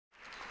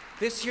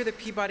This year, the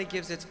Peabody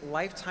gives its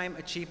Lifetime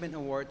Achievement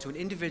Award to an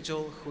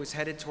individual who is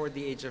headed toward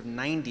the age of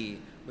 90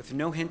 with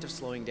no hint of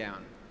slowing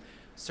down.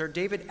 Sir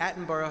David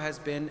Attenborough has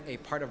been a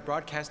part of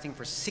broadcasting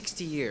for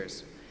 60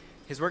 years.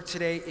 His work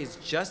today is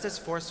just as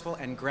forceful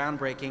and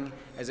groundbreaking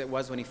as it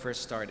was when he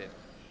first started.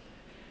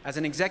 As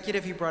an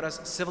executive, he brought us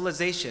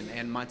Civilisation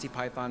and Monty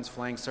Python's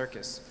Flying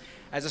Circus.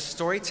 As a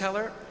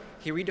storyteller,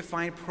 he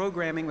redefined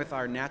programming with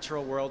our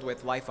natural world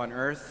with Life on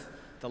Earth,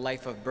 The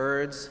Life of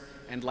Birds,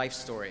 and Life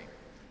Story.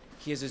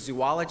 He is a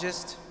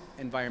zoologist,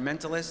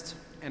 environmentalist,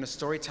 and a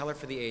storyteller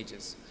for the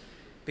ages.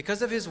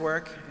 Because of his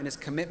work and his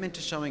commitment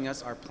to showing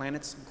us our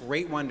planet's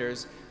great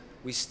wonders,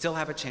 we still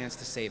have a chance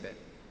to save it.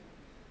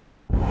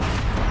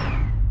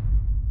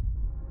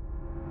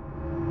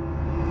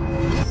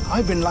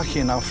 I've been lucky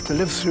enough to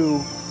live through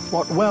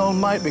what well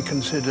might be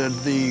considered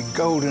the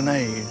golden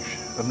age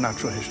of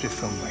natural history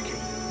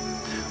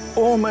filmmaking.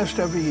 Almost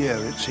every year,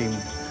 it seemed,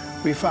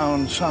 we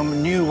found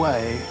some new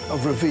way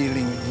of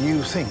revealing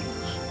new things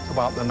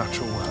about the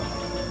natural world.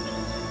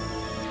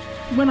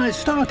 When I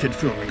started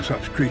filming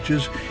such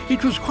creatures,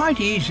 it was quite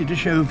easy to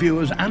show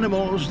viewers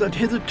animals that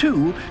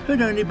hitherto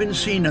had only been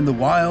seen in the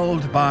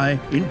wild by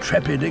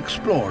intrepid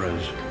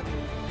explorers.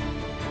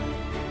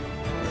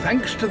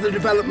 Thanks to the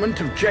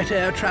development of jet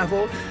air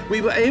travel,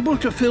 we were able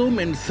to film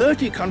in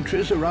 30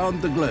 countries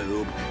around the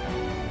globe.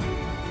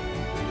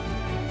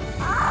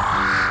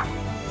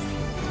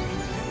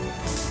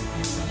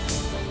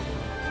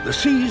 The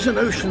seas and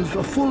oceans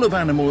were full of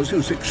animals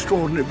whose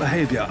extraordinary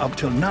behaviour up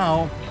till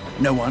now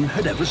no one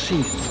had ever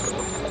seen.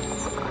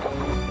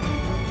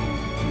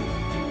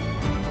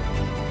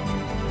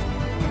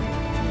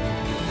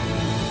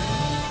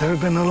 There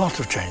have been a lot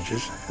of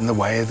changes in the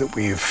way that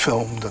we've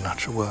filmed the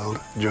natural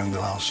world during the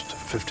last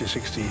 50,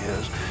 60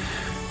 years,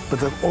 but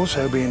there have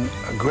also been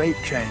a great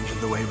change in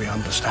the way we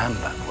understand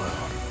that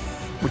world,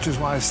 which is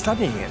why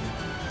studying it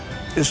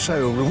is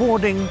so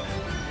rewarding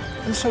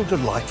and so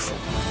delightful.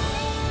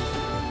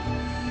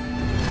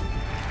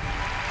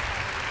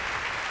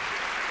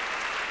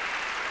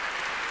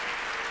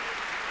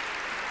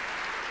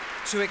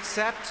 To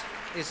accept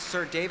is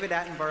Sir David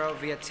Attenborough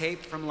via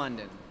tape from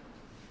London.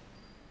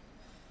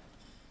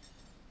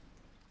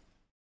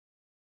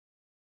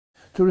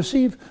 To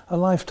receive a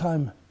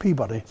Lifetime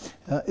Peabody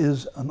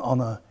is an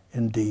honour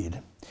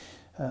indeed.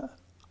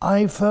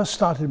 I first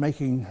started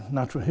making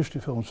natural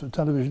history films for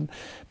television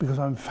because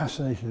I'm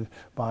fascinated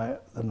by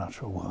the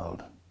natural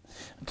world.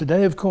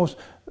 Today, of course,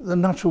 the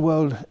natural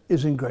world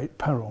is in great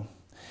peril,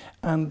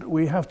 and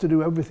we have to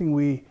do everything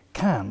we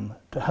can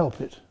to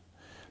help it.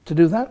 To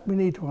do that, we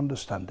need to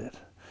understand it.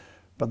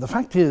 But the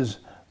fact is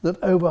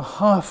that over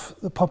half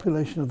the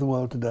population of the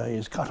world today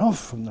is cut off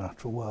from the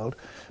natural world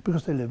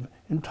because they live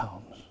in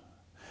towns.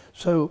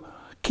 So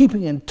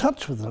keeping in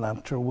touch with the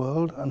natural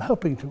world and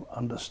helping to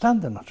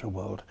understand the natural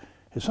world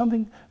is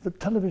something that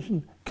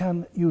television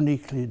can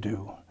uniquely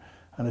do.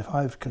 And if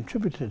I've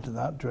contributed to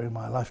that during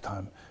my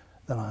lifetime,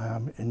 then I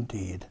am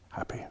indeed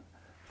happy.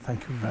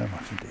 Thank you very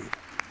much indeed.